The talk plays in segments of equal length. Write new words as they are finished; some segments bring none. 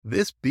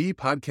This B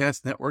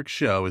Podcast Network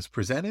show is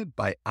presented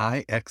by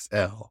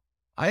IXL.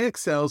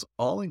 IXL's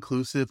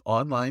all-inclusive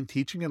online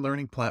teaching and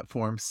learning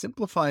platform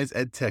simplifies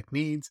edtech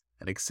needs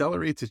and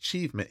accelerates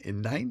achievement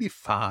in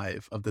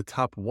 95 of the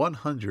top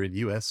 100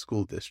 U.S.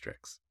 school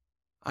districts.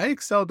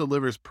 IXL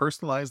delivers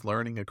personalized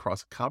learning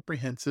across a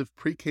comprehensive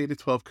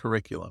pre-K-12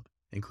 curriculum,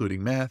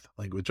 including math,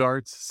 language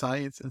arts,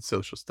 science, and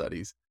social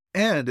studies,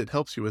 and it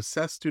helps you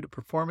assess student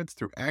performance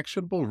through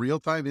actionable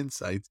real-time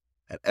insights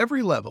at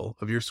every level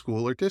of your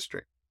school or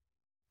district.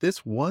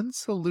 This one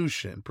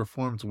solution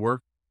performs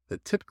work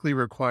that typically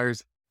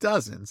requires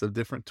dozens of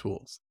different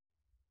tools.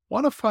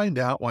 Want to find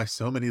out why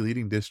so many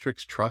leading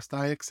districts trust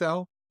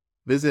IXL?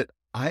 Visit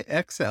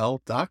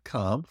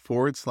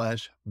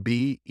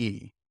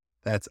ixl.com/BE.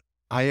 That's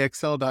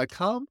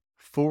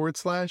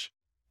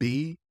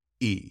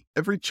ixl.com/BE.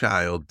 Every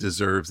child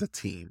deserves a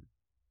team.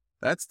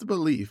 That's the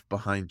belief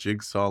behind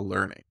Jigsaw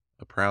Learning,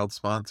 a proud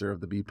sponsor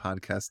of the B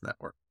Podcast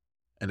Network.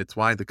 And it's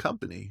why the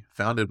company,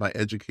 founded by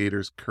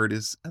educators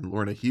Curtis and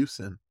Lorna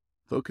Hewson,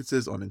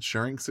 focuses on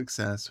ensuring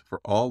success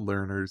for all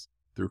learners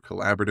through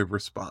collaborative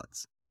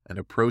response, an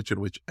approach in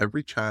which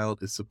every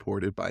child is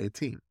supported by a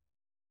team.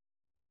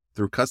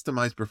 Through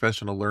customized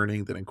professional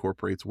learning that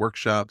incorporates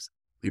workshops,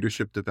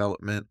 leadership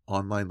development,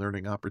 online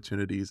learning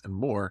opportunities, and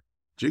more,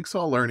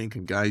 Jigsaw Learning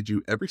can guide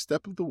you every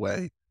step of the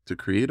way to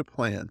create a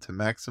plan to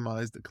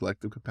maximize the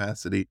collective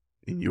capacity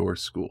in your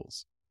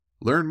schools.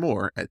 Learn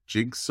more at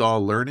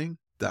jigsawlearning.ca.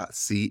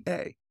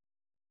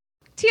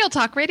 TL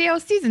Talk Radio,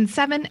 Season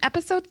 7,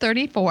 Episode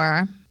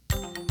 34.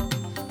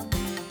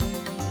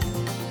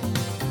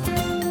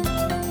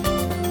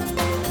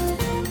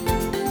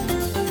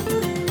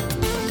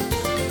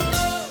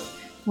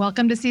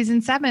 Welcome to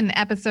Season 7,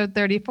 Episode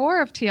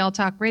 34 of TL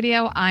Talk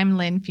Radio. I'm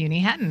Lynn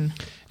Funey-Hetton.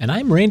 And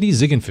I'm Randy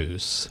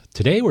Ziegenfuss.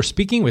 Today we're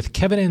speaking with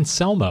Kevin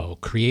Anselmo,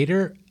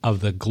 creator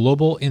of the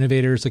Global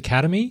Innovators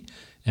Academy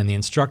and the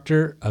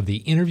instructor of the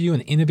Interview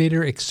and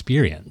Innovator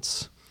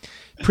Experience.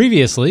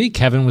 Previously,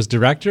 Kevin was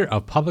Director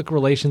of Public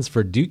Relations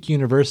for Duke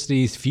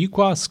University's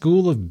Fuqua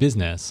School of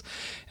Business,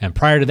 and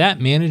prior to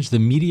that managed the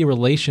media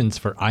relations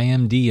for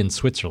IMD in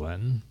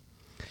Switzerland.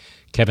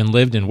 Kevin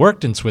lived and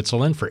worked in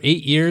Switzerland for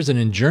 8 years and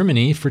in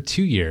Germany for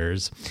 2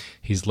 years.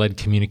 He's led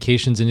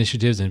communications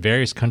initiatives in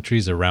various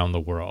countries around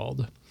the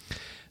world.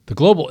 The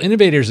Global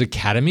Innovators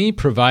Academy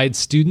provides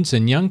students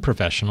and young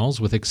professionals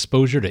with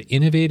exposure to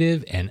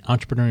innovative and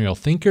entrepreneurial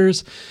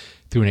thinkers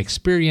through an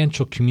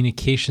experiential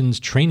communications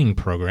training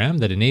program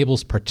that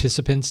enables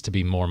participants to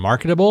be more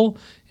marketable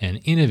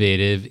and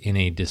innovative in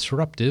a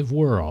disruptive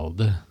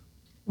world.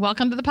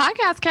 Welcome to the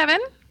podcast, Kevin.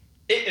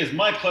 It is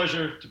my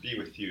pleasure to be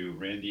with you,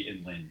 Randy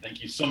and Lynn.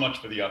 Thank you so much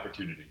for the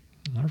opportunity.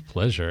 Our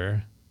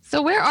pleasure.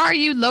 So where are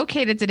you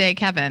located today,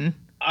 Kevin?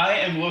 I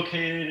am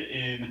located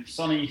in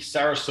sunny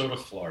Sarasota,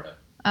 Florida.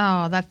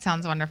 Oh, that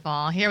sounds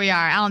wonderful. Here we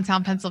are,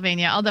 Allentown,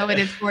 Pennsylvania. Although it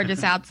is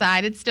gorgeous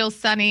outside, it's still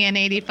sunny and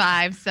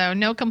 85, so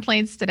no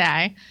complaints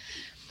today.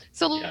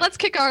 So Let's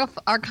kick off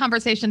our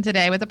conversation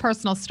today with a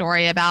personal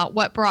story about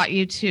what brought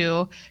you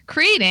to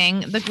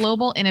creating the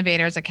Global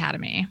Innovators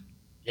Academy.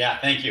 Yeah,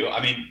 thank you.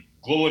 I mean,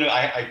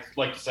 I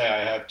like to say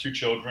I have 2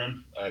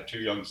 children. I have 2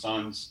 young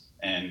sons,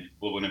 and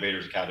Global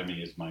Innovators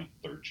Academy is my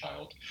 3rd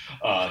child.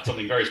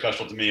 Something very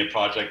special to me, a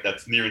project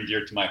that's near and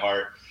dear to my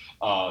heart.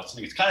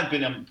 Something that's kind of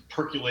been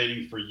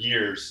percolating for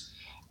years.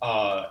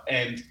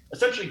 And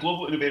essentially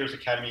Global Innovators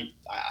Academy,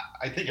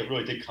 I think it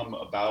really did come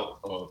about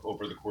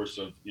over the course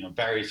of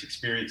various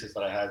experiences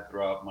that I had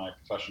throughout my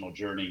professional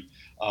journey.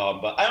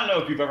 But I don't know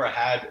if you've ever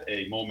had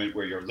a moment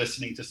where you're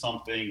listening to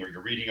something or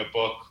you're reading a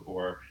book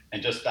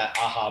and just that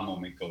aha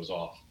moment goes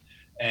off.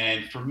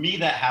 And for me,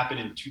 that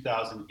happened in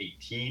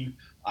 2018.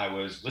 I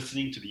was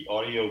listening to the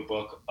audio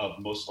book of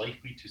Most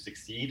Likely to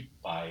Succeed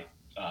by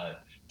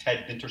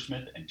Ted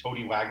Dintersmith and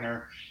Tony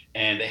Wagner,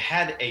 and they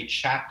had a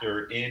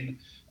chapter in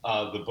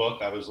the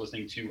book I was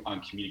listening to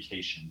on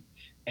communication.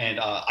 And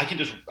I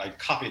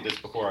copied this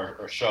before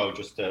our show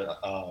just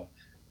to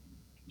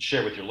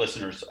share with your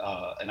listeners,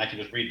 and I can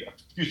just read a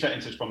few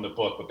sentences from the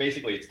book. But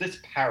basically, it's this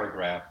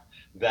paragraph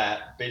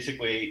that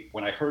basically,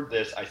 when I heard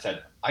this, I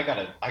said, I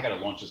gotta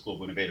launch this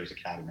Global Innovators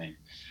Academy.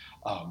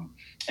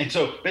 And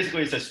so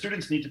basically, it says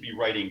students need to be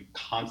writing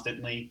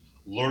constantly.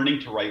 Learning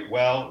to write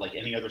well, like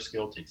any other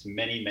skill, takes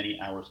many, many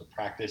hours of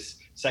practice.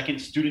 Second,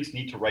 students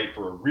need to write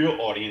for a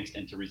real audience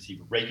and to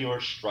receive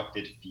regular,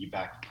 structured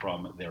feedback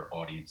from their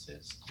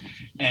audiences.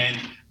 And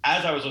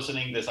as I was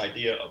listening, this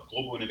idea of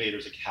Global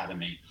Innovators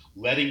Academy,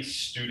 letting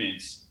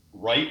students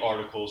write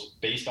articles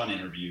based on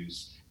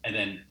interviews and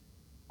then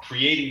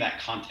creating that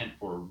content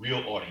for a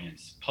real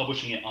audience,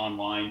 publishing it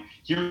online,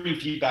 hearing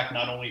feedback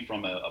not only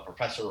from a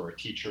professor or a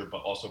teacher, but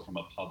also from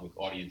a public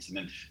audience, and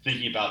then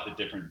thinking about the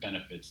different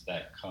benefits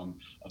that come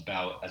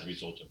about as a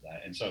result of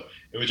that. And so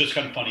it was just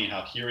kind of funny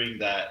how hearing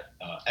that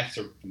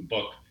excerpt from the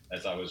book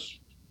as I was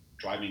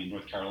driving in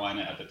North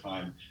Carolina at the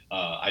time,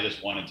 I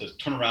just wanted to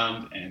turn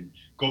around and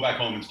go back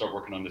home and start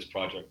working on this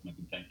project. And I've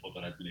been thankful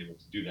that I've been able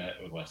to do that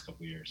over the last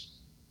couple of years.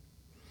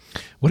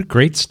 What a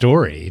great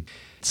story.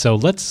 So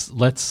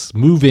let's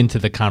move into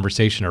the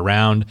conversation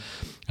around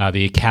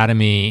the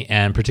Academy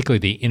and particularly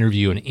the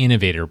Interview and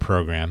Innovator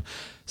program.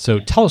 So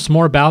tell us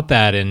more about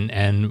that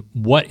and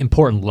what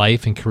important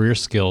life and career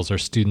skills are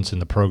students in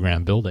the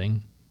program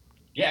building?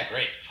 Yeah,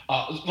 great.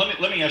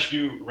 Let me ask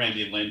you,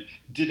 Randy and Lynn,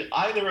 did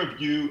either of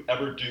you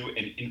ever do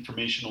an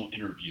informational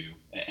interview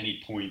at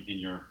any point in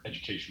your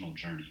educational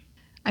journey?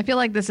 I feel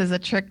like this is a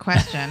trick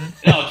question.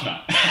 No, it's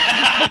not.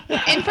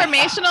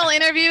 Informational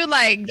interview,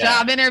 like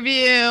job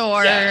interview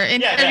or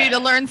interview to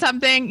learn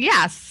something?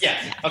 Yes.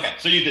 Yes. Okay,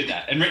 so you did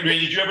that. And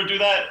Randy, did you ever do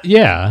that?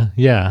 Yeah.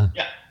 Yeah.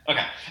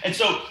 Okay. And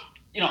so,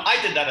 I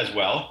did that as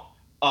well.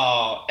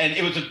 And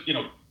it was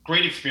a,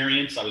 great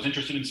experience. I was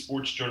interested in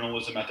sports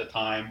journalism at the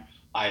time.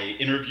 I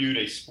interviewed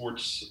a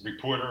sports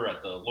reporter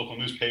at the local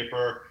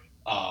newspaper,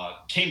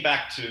 came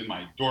back to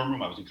my dorm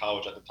room. I was in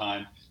college at the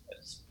time,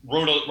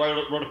 wrote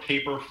a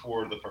paper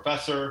for the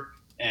professor,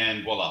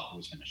 and voila, it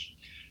was finished.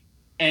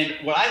 And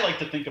what I like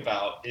to think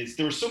about is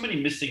there were so many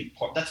missing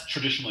parts. That's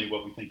traditionally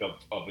what we think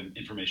of an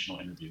informational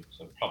interview.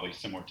 So probably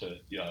similar to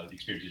the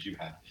experiences you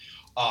had.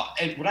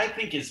 And what I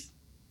think is,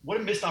 what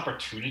a missed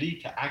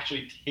opportunity to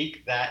actually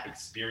take that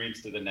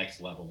experience to the next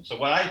level. So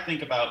what I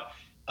think about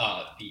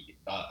the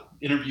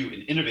Interview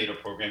and Innovator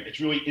program,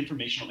 it's really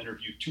informational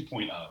interview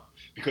 2.0,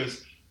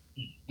 because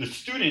the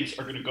students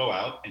are going to go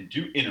out and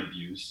do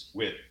interviews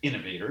with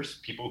innovators,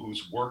 people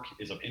whose work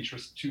is of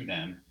interest to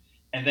them.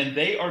 And then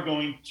they are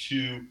going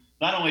to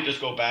not only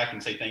just go back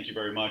and say, thank you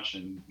very much,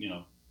 and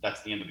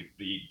that's the end of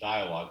the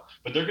dialogue,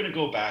 but they're going to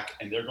go back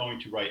and they're going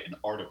to write an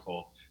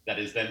article that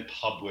is then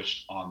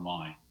published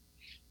online.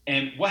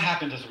 And what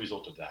happens as a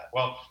result of that?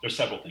 Well, there's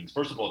several things.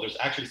 First of all, there's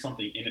actually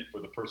something in it for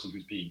the person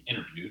who's being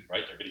interviewed,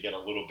 right? They're going to get a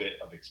little bit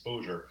of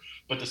exposure,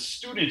 but the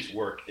student's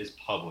work is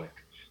public.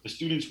 The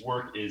student's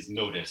work is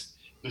noticed.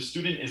 The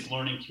student is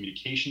learning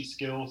communication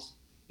skills.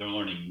 They're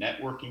learning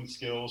networking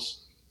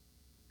skills.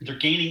 They're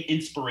gaining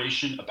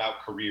inspiration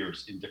about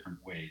careers in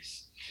different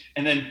ways.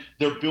 And then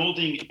they're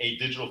building a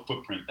digital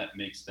footprint that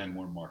makes them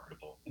more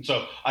marketable. And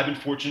so I've been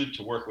fortunate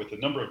to work with a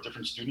number of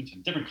different students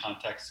in different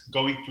contexts,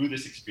 going through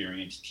this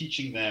experience,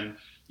 teaching them,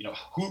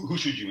 who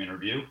should you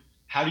interview?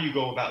 How do you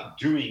go about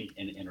doing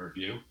an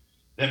interview?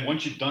 Then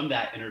once you've done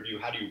that interview,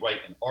 how do you write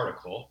an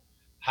article?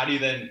 How do you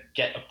then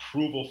get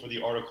approval for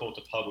the article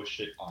to publish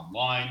it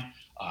online?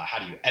 How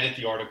do you edit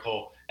the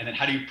article? And then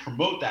how do you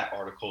promote that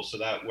article so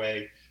that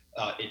way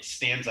it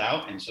stands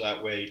out, and so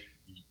that way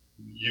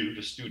you,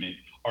 the student,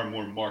 are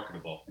more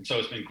marketable? And so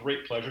it's been a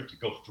great pleasure to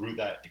go through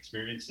that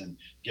experience and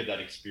give that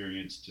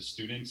experience to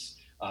students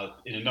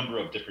in a number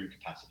of different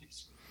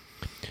capacities.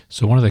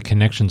 So one of the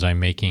connections I'm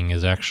making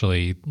is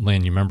actually,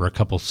 Lynn, you remember a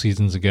couple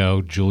seasons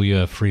ago,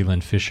 Julia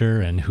Freeland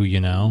Fisher and Who You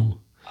Know?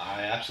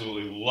 I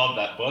absolutely love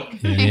that book.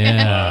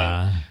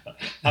 Yeah.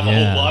 I have a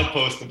whole blog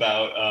post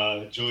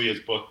about Julia's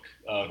book,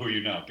 Who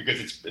You Know, because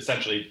it's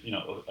essentially,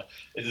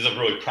 it is a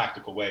really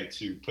practical way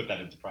to put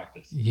that into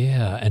practice.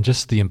 Yeah, and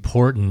just the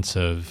importance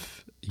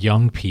of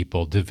young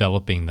people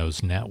developing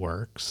those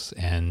networks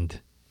and,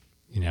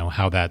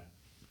 how that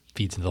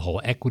feeds into the whole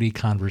equity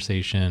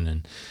conversation.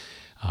 And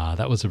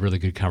that was a really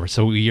good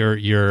conversation. So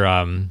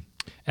your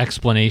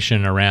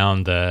explanation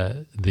around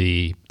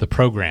the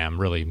program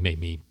really made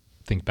me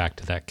think back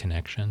to that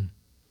connection.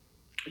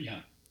 Yeah,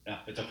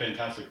 it's a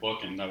fantastic book,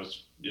 and that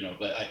was,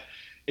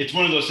 it's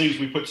one of those things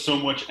we put so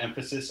much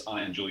emphasis on,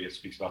 and Julia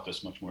speaks about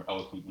this much more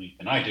eloquently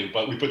than I do,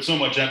 but we put so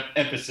much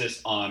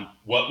emphasis on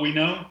what we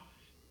know,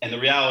 and the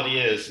reality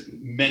is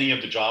many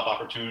of the job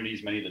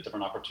opportunities, many of the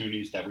different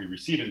opportunities that we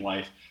receive in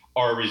life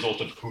are a result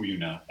of who you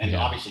know. And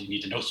obviously you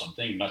need to know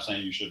something. I'm not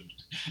saying you should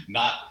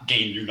not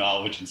gain new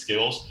knowledge and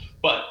skills,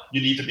 but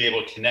you need to be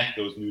able to connect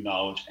those new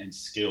knowledge and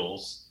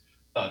skills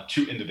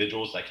to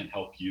individuals that can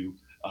help you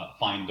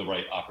find the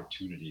right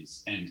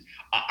opportunities. And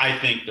I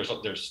think there's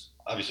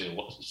obviously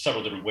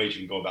several different ways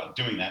you can go about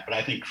doing that, but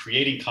I think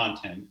creating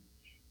content,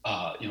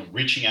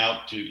 reaching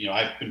out to,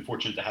 I've been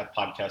fortunate to have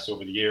podcasts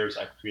over the years.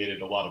 I've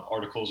created a lot of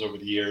articles over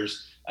the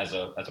years as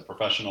a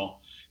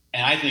professional.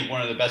 And I think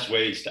one of the best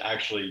ways to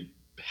actually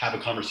have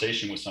a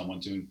conversation with someone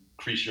to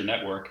increase your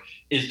network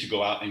is to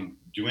go out and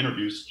do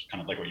interviews,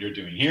 kind of like what you're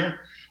doing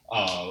here,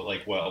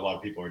 like what a lot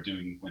of people are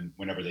doing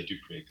whenever they do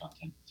create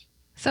content.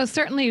 So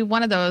certainly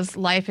one of those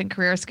life and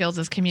career skills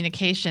is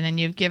communication, and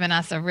you've given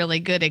us a really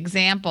good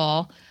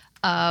example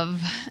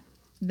of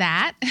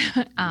that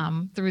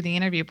through the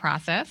interview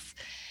process.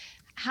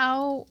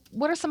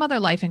 What are some other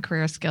life and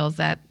career skills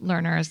that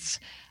learners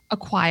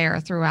acquire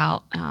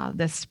throughout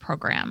this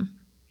program?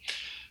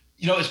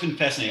 It's been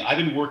fascinating. I've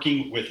been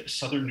working with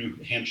Southern New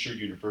Hampshire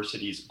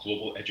University's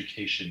Global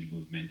Education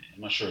Movement.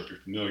 I'm not sure if you're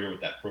familiar with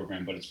that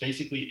program, but it's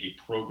basically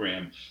a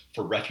program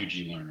for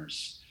refugee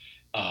learners.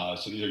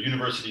 So these are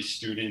university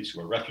students who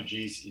are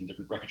refugees in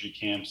different refugee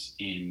camps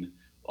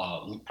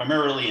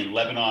primarily in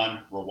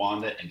Lebanon,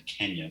 Rwanda, and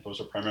Kenya. Those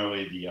are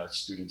primarily the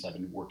students I've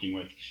been working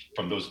with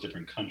from those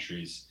different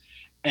countries.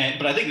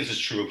 But I think this is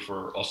true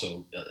for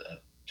also a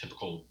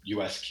typical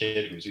U.S.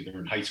 kid who's either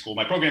in high school.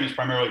 My program is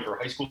primarily for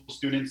high school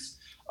students,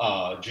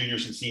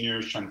 juniors and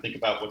seniors trying to think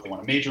about what they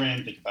want to major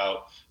in, think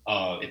about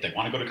if they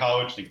want to go to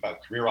college, think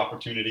about career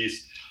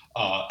opportunities,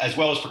 as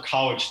well as for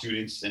college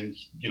students. And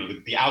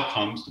the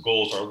outcomes, the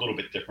goals are a little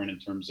bit different in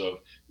terms of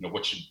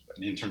what should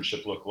an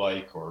internship look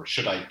like, or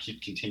should I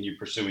continue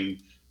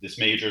pursuing this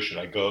major? Should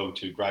I go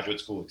to graduate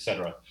school, et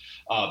cetera?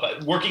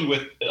 But working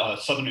with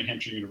Southern New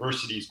Hampshire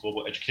University's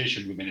global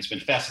education movement, it's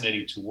been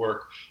fascinating to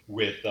work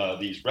with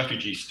these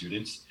refugee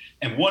students.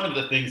 And one of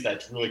the things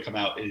that's really come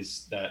out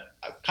is that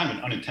kind of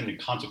an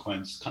unintended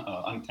consequence,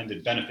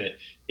 unintended benefit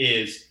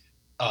is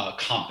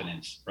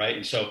confidence, right?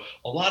 And so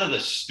a lot of the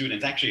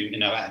students, actually,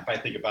 if I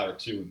think about it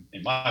too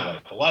in my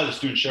life, a lot of the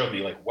students showed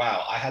me like,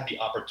 wow, I had the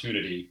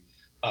opportunity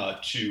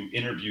to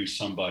interview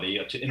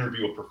somebody, to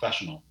interview a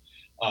professional.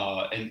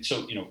 And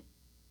so,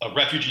 a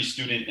refugee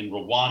student in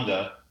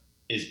Rwanda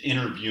is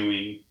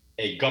interviewing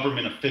a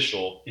government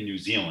official in New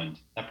Zealand.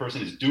 That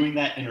person is doing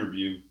that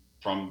interview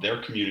from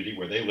their community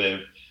where they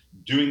live,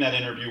 doing that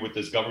interview with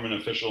this government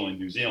official in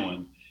New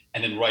Zealand,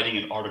 and then writing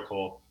an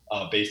article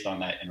based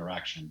on that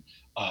interaction.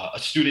 A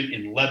student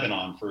in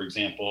Lebanon, for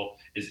example,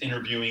 is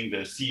interviewing the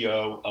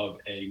CEO of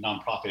a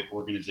nonprofit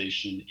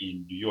organization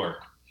in New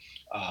York.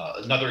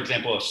 Another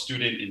example, a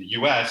student in the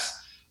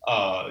US,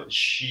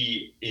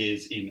 she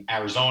is in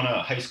Arizona,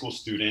 a high school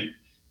student,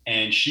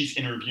 and she's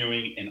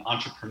interviewing an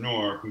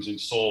entrepreneur who's in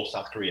Seoul,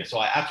 South Korea. So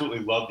I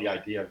absolutely love the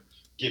idea of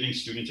giving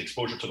students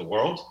exposure to the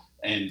world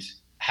and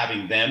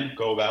having them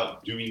go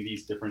about doing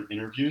these different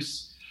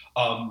interviews.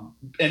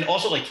 And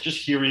also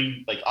just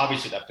hearing,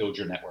 obviously that builds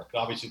your network.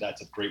 Obviously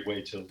that's a great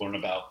way to learn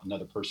about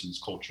another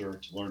person's culture,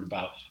 to learn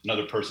about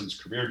another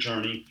person's career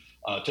journey,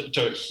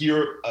 to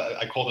hear,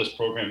 I call this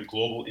program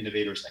Global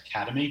Innovators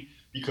Academy,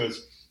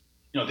 because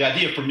the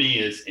idea for me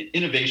is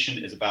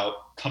innovation is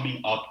about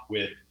coming up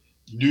with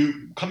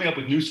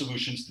new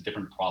solutions to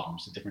different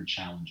problems, to different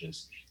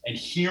challenges, and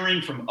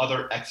hearing from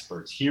other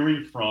experts,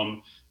 hearing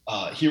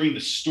the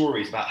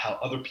stories about how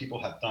other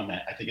people have done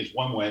that, I think is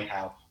one way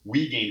how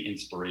we gain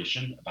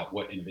inspiration about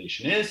what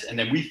innovation is. And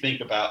then we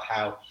think about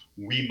how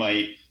we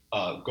might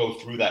go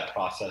through that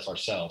process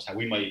ourselves, how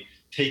we might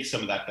take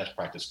some of that best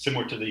practice,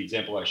 similar to the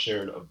example I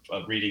shared of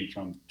reading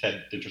from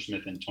Ted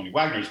Dintersmith and Tony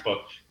Wagner's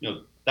book.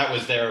 That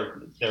was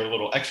their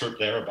little excerpt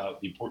there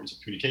about the importance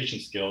of communication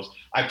skills.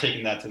 I've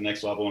taken that to the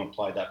next level and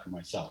applied that for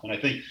myself. And I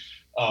think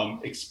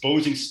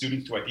exposing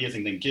students to ideas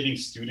and then giving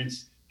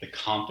students the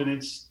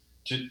confidence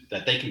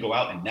that they can go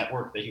out and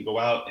network, they can go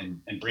out and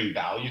bring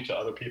value to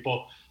other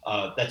people,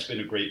 that's been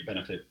a great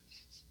benefit.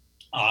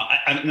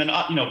 And then,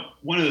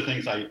 one of the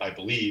things I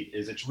believe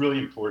is it's really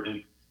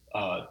important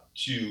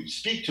to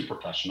speak to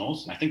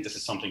professionals. And I think this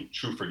is something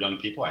true for young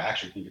people. I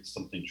actually think it's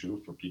something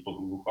true for people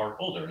who are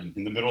older and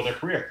in the middle of their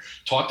career.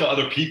 Talk to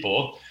other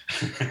people,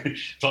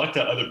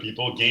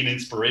 gain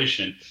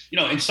inspiration.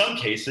 In some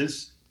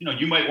cases,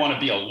 you might want to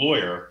be a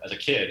lawyer as a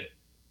kid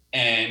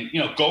and,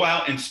 go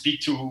out and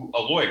speak to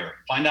a lawyer,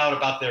 find out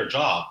about their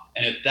job.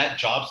 And if that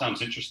job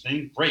sounds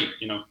interesting, great,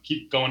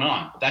 keep going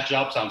on. If that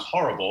job sounds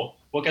horrible,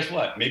 well, guess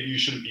what? Maybe you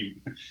should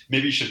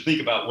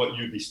think about what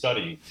you'd be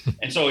studying.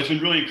 And so it's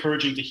been really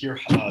encouraging to hear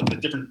the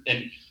different,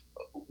 and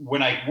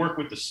when I work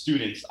with the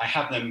students, I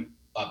have them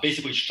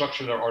basically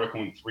structure their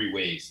article in three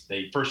ways.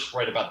 They first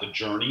write about the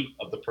journey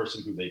of the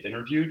person who they've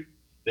interviewed.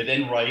 They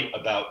then write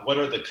about what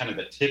are the kind of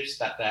the tips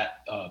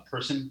that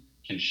person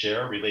can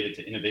share related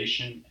to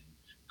innovation and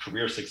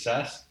career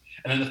success.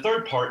 And then the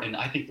third part, and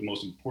I think the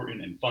most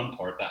important and fun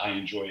part that I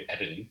enjoy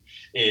editing,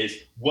 is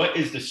what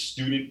is the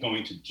student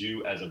going to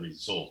do as a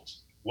result?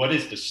 What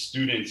is the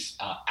student's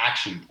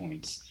action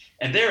points?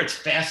 And there it's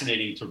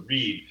fascinating to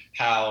read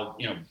how,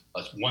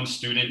 one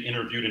student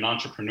interviewed an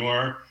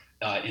entrepreneur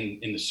in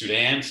the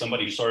Sudan,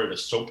 somebody who started a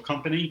soap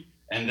company.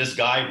 And this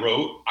guy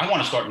wrote, I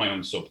want to start my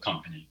own soap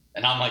company.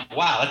 And I'm like,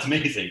 wow, that's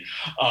amazing.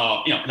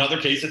 In other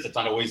cases, it's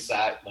not always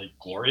that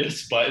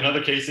glorious, but in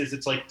other cases,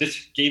 it's like,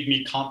 this gave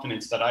me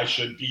confidence that I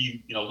should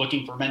be,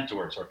 looking for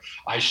mentors, or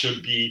I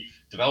should be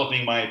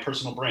developing my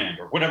personal brand,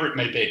 or whatever it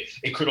may be.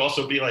 It could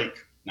also be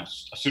now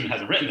a student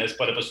hasn't written this,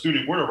 but if a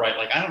student were to write,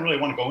 I don't really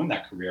want to go in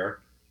that career,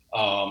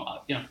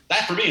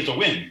 that for me is a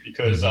win,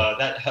 because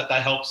that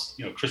helps,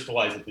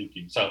 crystallize the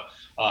thinking. So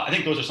I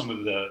think those are some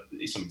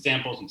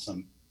examples and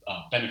some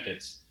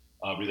benefits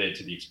related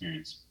to the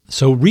experience.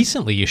 So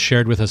recently you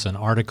shared with us an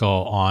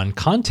article on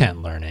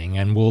content learning,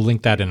 and we'll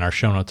link that in our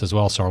show notes as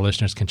well so our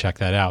listeners can check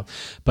that out.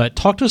 But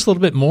talk to us a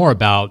little bit more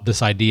about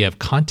this idea of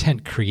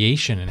content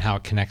creation and how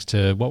it connects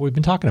to what we've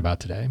been talking about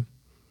today.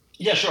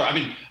 Yeah, sure. I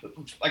mean,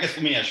 I guess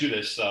let me ask you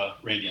this,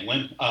 Randy and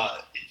Lynn.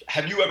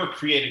 Have you ever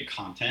created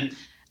content?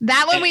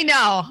 That one we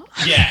know.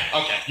 Yeah,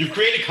 okay. You've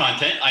created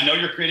content. I know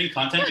you're creating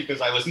content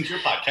because I listen to your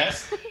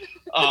podcast.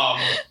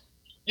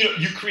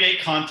 You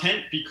create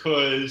content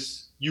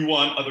because you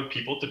want other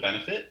people to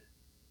benefit.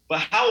 But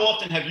how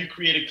often have you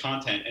created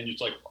content and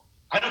it's like,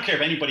 I don't care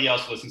if anybody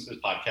else listens to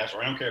this podcast,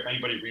 or I don't care if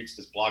anybody reads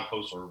this blog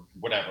post or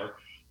whatever.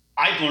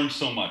 I've learned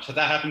so much. Has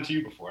that happened to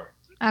you before?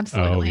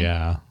 Absolutely. Oh,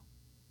 yeah.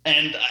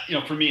 And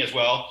for me as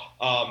well,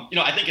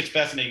 I think it's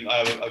fascinating.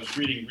 I was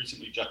reading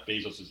recently Jeff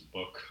Bezos'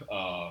 book,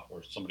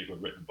 or somebody who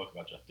had written a book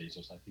about Jeff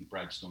Bezos. I think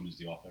Brad Stone is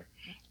the author.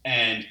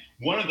 And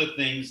one of the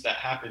things that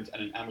happens at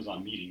an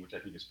Amazon meeting, which I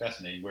think is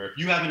fascinating, where if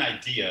you have an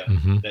idea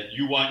that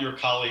you want your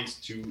colleagues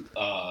to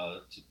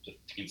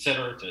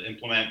consider, to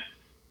implement,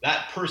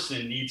 that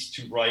person needs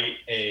to write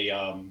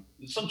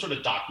some sort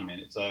of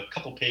document. It's a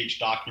couple-page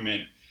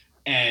document,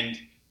 and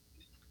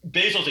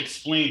Bezos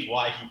explains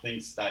why he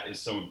thinks that is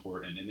so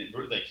important, and it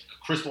like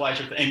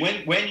crystallizes. And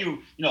when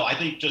you I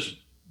think just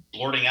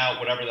blurting out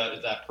whatever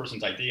that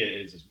person's idea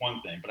is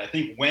one thing, but I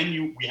think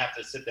when we have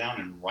to sit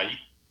down and write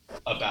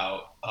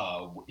about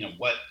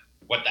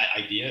what that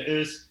idea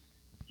is,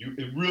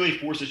 it really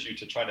forces you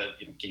to try to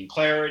gain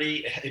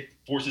clarity. It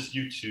forces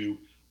you to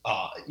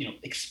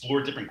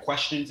explore different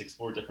questions,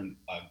 explore different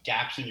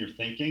gaps in your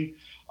thinking.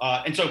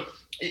 And so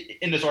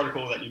in this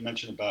article that you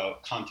mentioned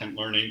about content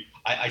learning,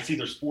 I see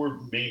there's 4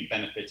 main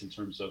benefits in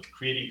terms of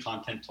creating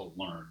content to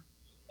learn.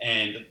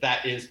 And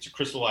that is to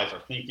crystallize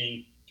our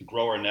thinking, to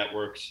grow our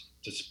networks,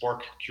 to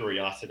spark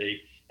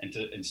curiosity, and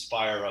to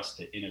inspire us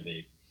to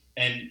innovate.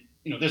 And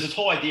there's this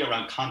whole idea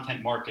around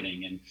content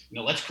marketing, and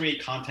let's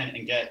create content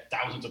and get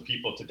thousands of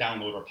people to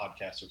download our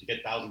podcast, or to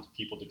get thousands of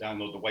people to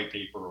download the white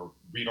paper or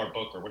read our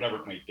book or whatever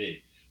it might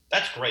be.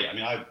 That's great. I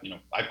mean,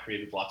 I've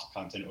created lots of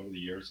content over the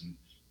years, and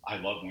I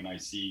love when I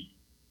see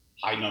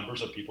high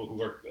numbers of people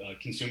who are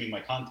consuming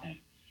my content.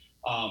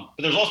 But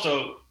there's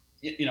also,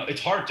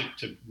 it's hard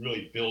to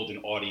really build an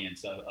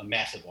audience, a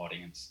massive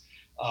audience,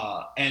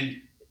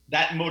 and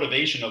that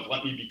motivation of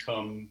let me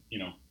become,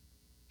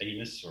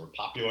 famous or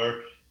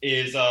popular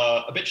is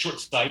a bit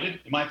short-sighted,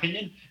 in my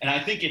opinion. And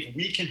I think if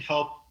we can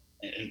help,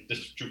 and this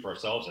is true for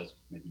ourselves as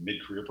maybe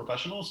mid-career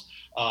professionals,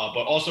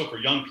 but also for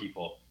young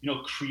people,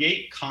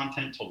 create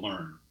content to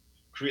learn.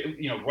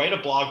 Write a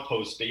blog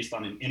post based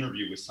on an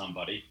interview with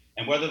somebody.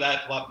 And whether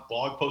that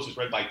blog post is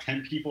read by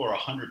 10 people or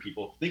 100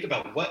 people, think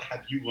about what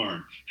have you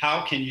learned?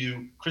 How can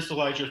you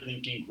crystallize your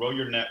thinking, grow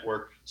your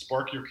network,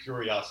 spark your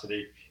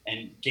curiosity,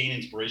 and gain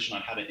inspiration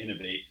on how to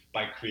innovate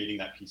by creating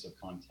that piece of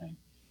content?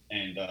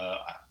 And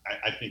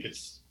I think it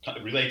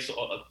relates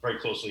very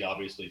closely,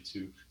 obviously,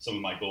 to some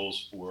of my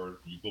goals for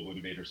the Global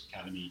Innovators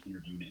Academy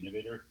Interview and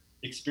Innovator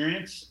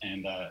experience.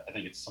 And I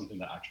think it's something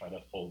that I try to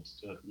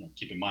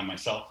keep in mind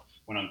myself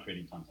when I'm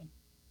creating content.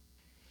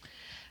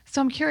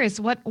 So I'm curious,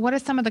 what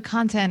is some of the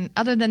content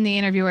other than the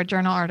interview or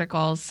journal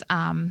articles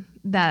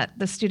that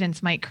the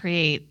students might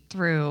create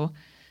through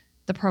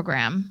the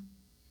program?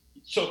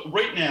 So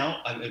right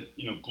now,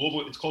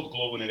 it's called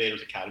Global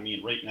Innovators Academy,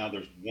 and right now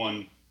there's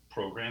one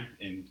program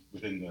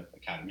within the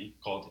academy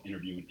called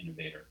Interview and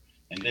Innovator,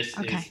 and this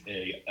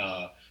is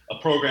a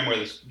program where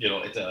it's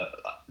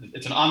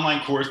an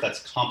online course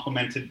that's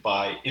complemented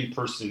by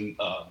potentially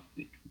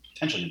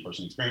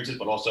in-person experiences,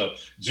 but also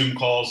Zoom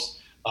calls,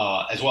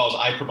 as well as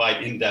I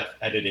provide in-depth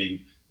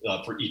editing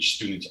for each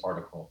student's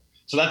article.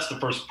 So that's the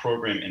first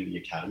program in the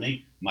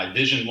academy. My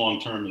vision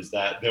long-term is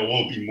that there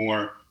will be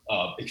more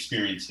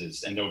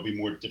experiences, and there will be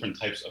more different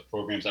types of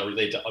programs that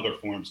relate to other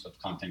forms of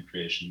content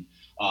creation.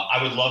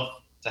 I would love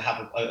to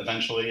have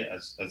eventually,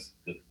 as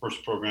the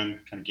first program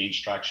kind of gains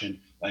traction,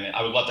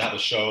 I would love to have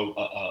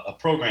a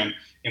program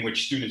in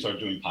which students are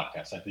doing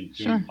podcasts. I think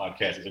doing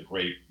podcasts is a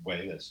great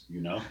way,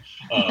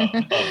 of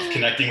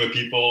connecting with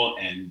people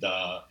and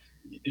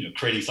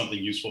creating something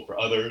useful for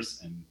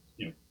others, and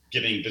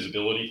giving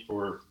visibility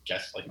for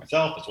guests like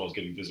myself, as well as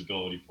giving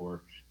visibility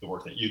for the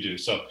work that you do.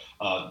 So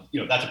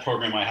that's a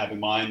program I have in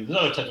mind. There's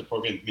other types of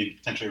programs, maybe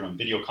potentially around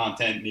video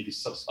content, maybe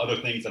some other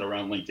things that are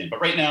around LinkedIn.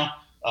 But right now,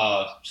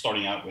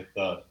 starting out with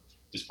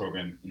this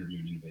program, Interview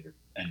and Innovator,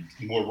 and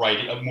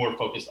more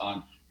focused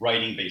on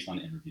writing based on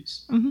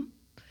interviews. Mm-hmm.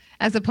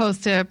 As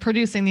opposed to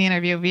producing the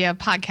interview via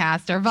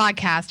podcast or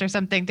vodcast or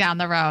something down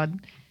the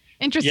road.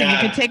 Interesting.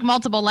 Yeah. You could take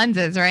multiple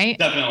lenses, right?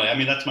 Definitely. I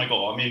mean, that's my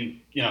goal. I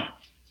mean,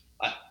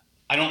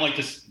 I don't like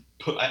to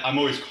I'm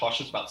always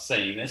cautious about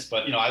saying this,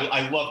 but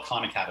I love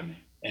Khan Academy,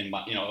 and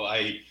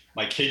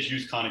my kids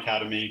use Khan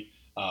Academy.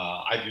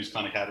 I've used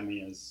Khan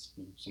Academy as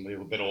somebody a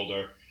little bit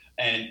older.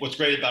 And what's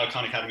great about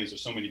Khan Academy is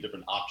there's so many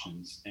different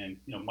options. And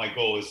my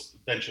goal is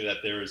eventually that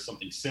there is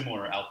something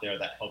similar out there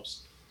that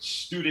helps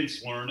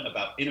students learn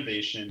about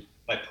innovation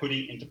by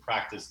putting into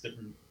practice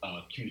different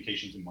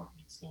communications and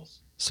marketing skills.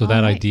 So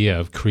that idea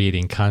of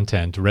creating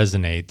content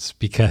resonates,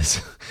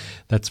 because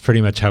that's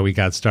pretty much how we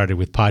got started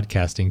with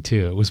podcasting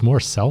too. It was more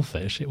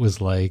selfish. It was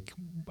like,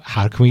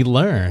 how can we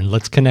learn?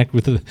 Let's connect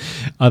with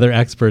other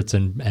experts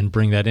and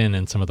bring that in.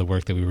 And some of the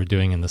work that we were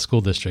doing in the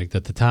school district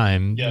at the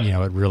time,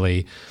 it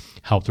really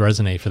helped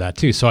resonate for that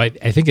too. So I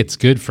think it's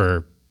good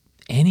for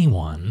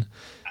anyone,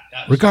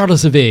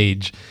 regardless of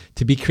age,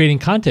 to be creating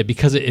content,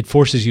 because it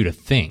forces you to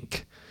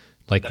think.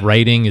 Like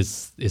writing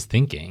is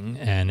thinking,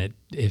 and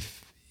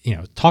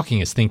talking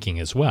is thinking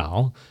as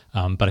well.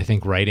 But I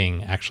think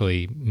writing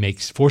actually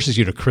forces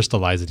you to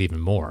crystallize it even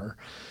more.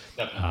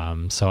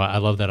 So I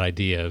love that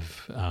idea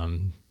of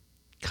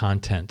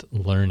content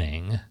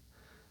learning.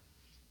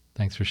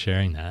 Thanks for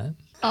sharing that.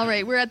 All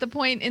right. We're at the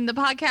point in the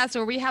podcast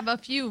where we have a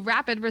few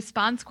rapid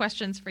response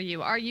questions for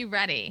you. Are you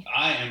ready?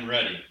 I am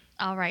ready.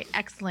 All right.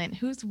 Excellent.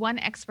 Who's one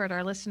expert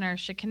our listeners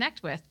should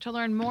connect with to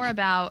learn more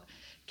about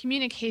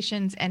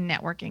communications and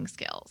networking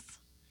skills?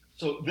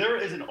 So there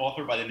is an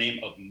author by the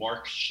name of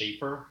Mark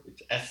Schaefer.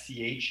 It's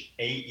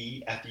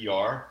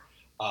Schaefer.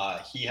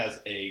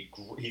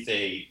 He's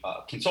a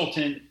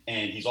consultant,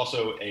 and he's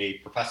also a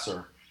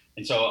professor.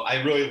 And so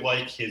I really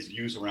like his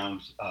views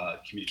around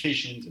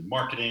communications and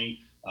marketing.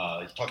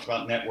 He talks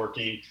about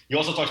networking. He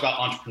also talks about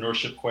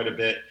entrepreneurship quite a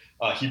bit.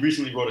 He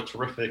recently wrote a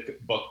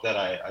terrific book that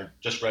I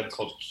just read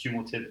called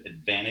Cumulative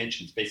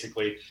Advantage. It's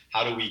basically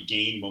how do we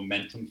gain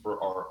momentum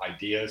for our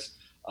ideas.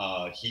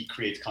 He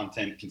creates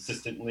content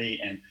consistently,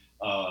 and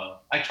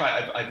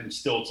I've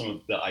instilled some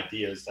of the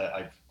ideas that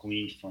I've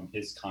gleaned from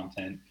his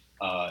content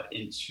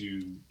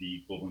into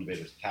the Global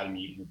Innovators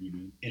Academy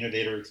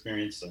Innovator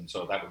experience. And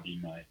so that would be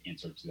my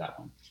answer to that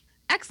one.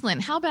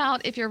 Excellent. How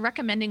about if you're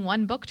recommending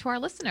one book to our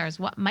listeners,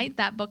 what might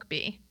that book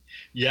be?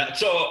 Yeah,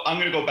 so I'm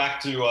going to go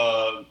back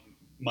to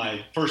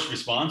my first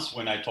response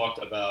when I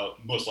talked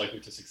about Most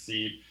Likely to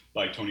Succeed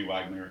by Tony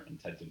Wagner and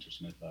Ted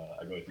Dintersmith.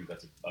 I really think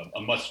that's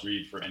a must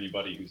read for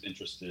anybody who's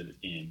interested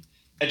in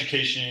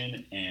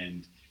education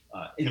and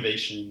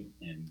innovation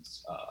and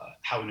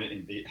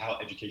how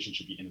education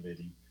should be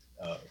innovating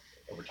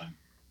over time.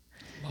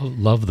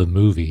 Love the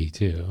movie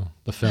too,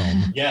 the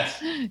film.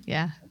 Yes.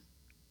 Yeah.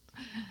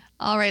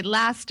 All right.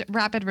 Last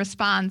rapid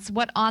response.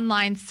 What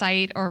online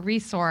site or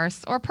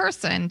resource or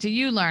person do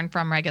you learn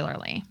from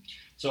regularly?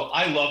 So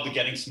I love the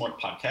Getting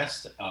Smart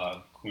podcast.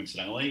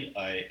 Coincidentally,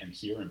 I am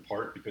here in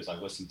part because I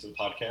listened to the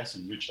podcast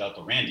and reached out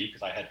to Randy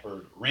because I had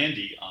heard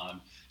Randy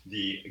on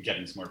the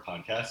Getting Smart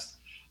podcast.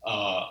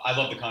 I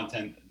love the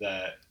content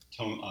that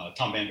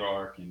Tom Vander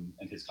Ark and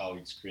his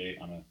colleagues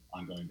create on an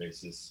ongoing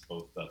basis,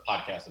 both the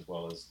podcast as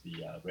well as the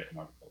written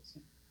articles.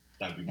 And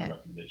that would be my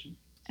recommendation.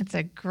 It's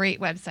a great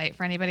website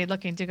for anybody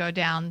looking to go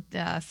down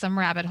some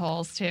rabbit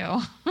holes too.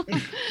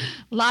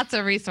 Lots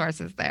of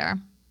resources there.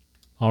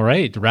 All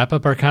right. To wrap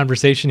up our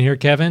conversation here,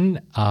 Kevin,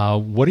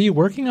 what are you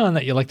working on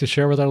that you'd like to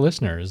share with our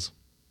listeners?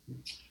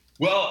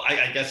 Well,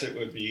 I guess it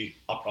would be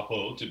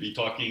apropos to be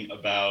talking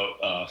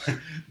about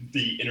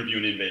the Interview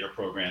and Innovator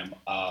program.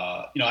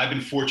 I've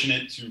been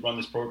fortunate to run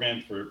this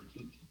program for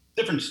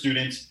different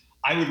students.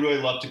 I would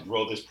really love to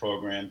grow this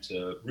program.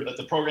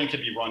 The program can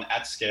be run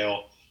at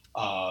scale.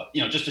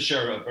 Just to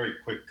share a very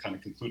quick kind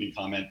of concluding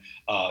comment,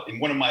 in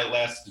one of my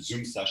last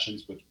Zoom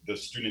sessions with the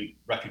student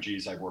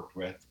refugees I worked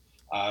with,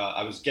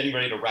 I was getting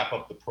ready to wrap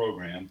up the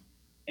program,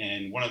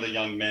 and one of the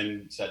young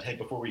men said, "Hey,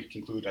 before we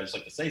conclude, I'd just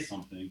like to say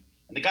something."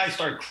 And the guy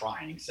started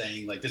crying,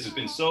 saying, like, this has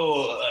been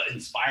so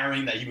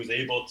inspiring that he was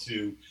able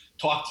to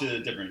talk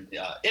to different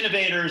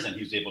innovators, and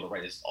he was able to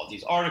write all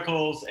these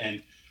articles.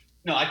 And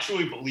I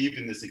truly believe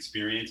in this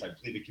experience. I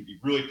believe it can be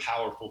really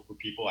powerful for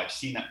people. I've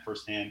seen that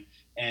firsthand.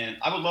 And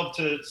I would love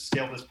to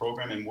scale this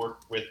program and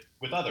work with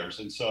others.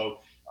 And so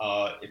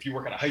if you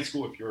work at a high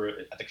school, if you're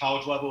at the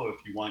college level,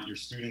 if you want your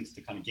students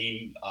to kind of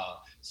gain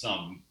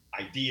some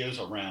ideas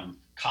around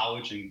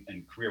college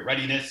and career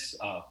readiness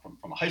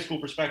from a high school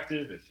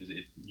perspective,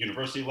 if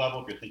university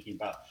level, if you're thinking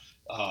about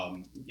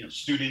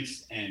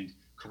students and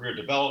career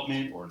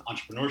development or an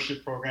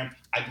entrepreneurship program,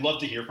 I'd love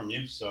to hear from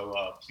you.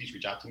 So please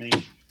reach out to me,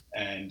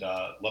 and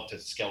love to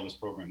scale this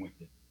program with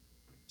you.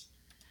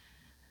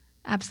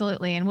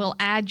 Absolutely. And we'll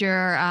add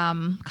your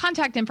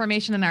contact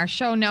information in our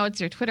show notes,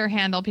 your Twitter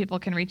handle. People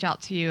can reach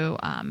out to you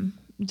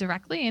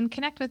directly and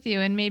connect with you,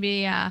 and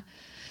maybe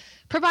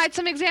provide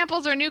some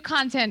examples or new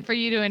content for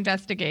you to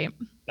investigate.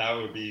 That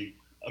would be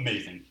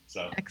amazing.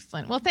 So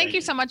excellent. Well, thank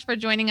you so much for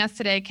joining us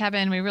today,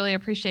 Kevin. We really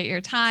appreciate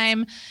your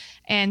time.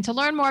 And to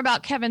learn more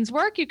about Kevin's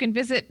work, you can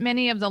visit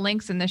many of the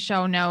links in the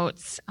show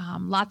notes.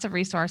 Lots of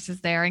resources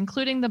there,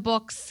 including the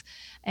books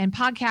and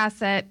podcasts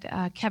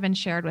that Kevin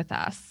shared with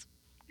us.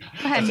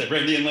 That's it.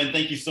 Randy and Lynn,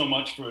 thank you so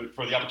much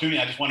for the opportunity.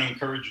 I just want to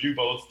encourage you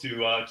both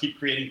to keep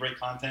creating great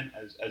content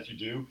as you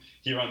do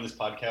here on this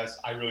podcast.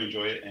 I really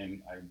enjoy it,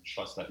 and I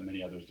trust that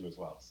many others do as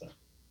well. So,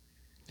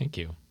 thank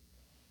you.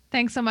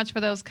 Thanks so much for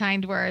those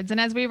kind words. And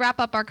as we wrap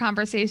up our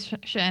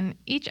conversation,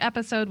 each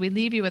episode we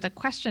leave you with a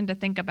question to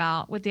think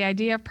about, with the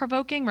idea of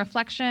provoking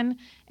reflection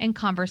and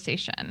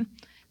conversation.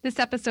 This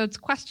episode's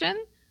question: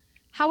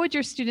 how would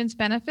your students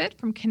benefit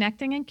from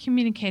connecting and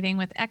communicating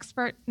with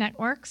expert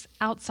networks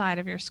outside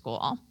of your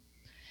school?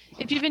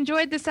 If you've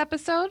enjoyed this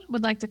episode,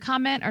 would like to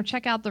comment or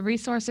check out the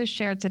resources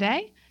shared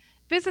today,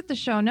 visit the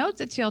show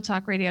notes at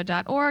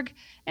tealtalkradio.org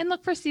and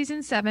look for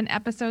Season 7,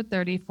 Episode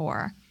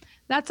 34.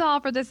 That's all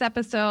for this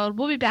episode.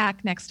 We'll be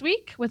back next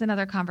week with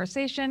another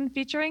conversation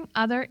featuring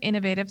other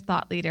innovative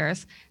thought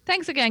leaders.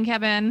 Thanks again,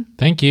 Kevin.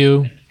 Thank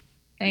you.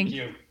 Thank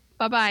you.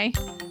 Bye-bye.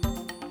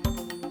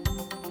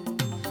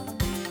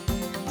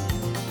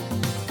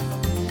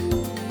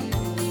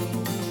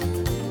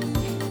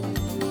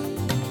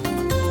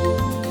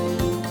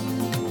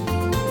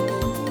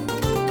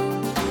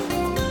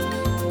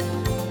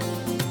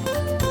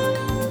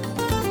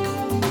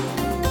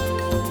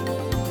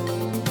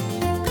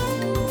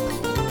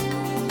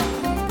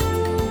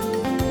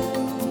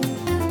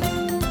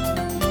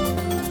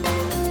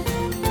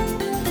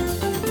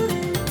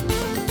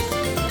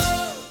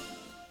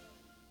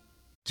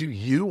 Do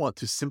you want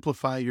to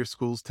simplify your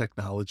school's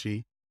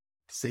technology,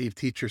 save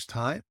teachers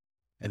time,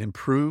 and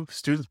improve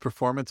students'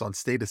 performance on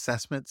state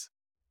assessments?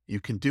 You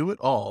can do it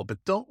all, but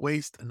don't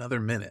waste another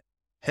minute.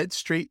 Head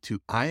straight to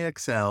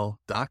ixl.com/BE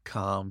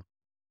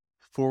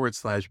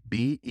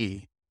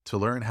to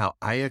learn how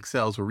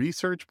IXL's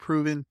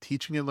research-proven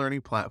teaching and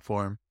learning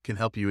platform can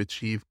help you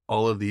achieve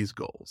all of these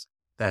goals.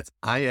 That's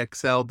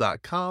IXL.com/BE.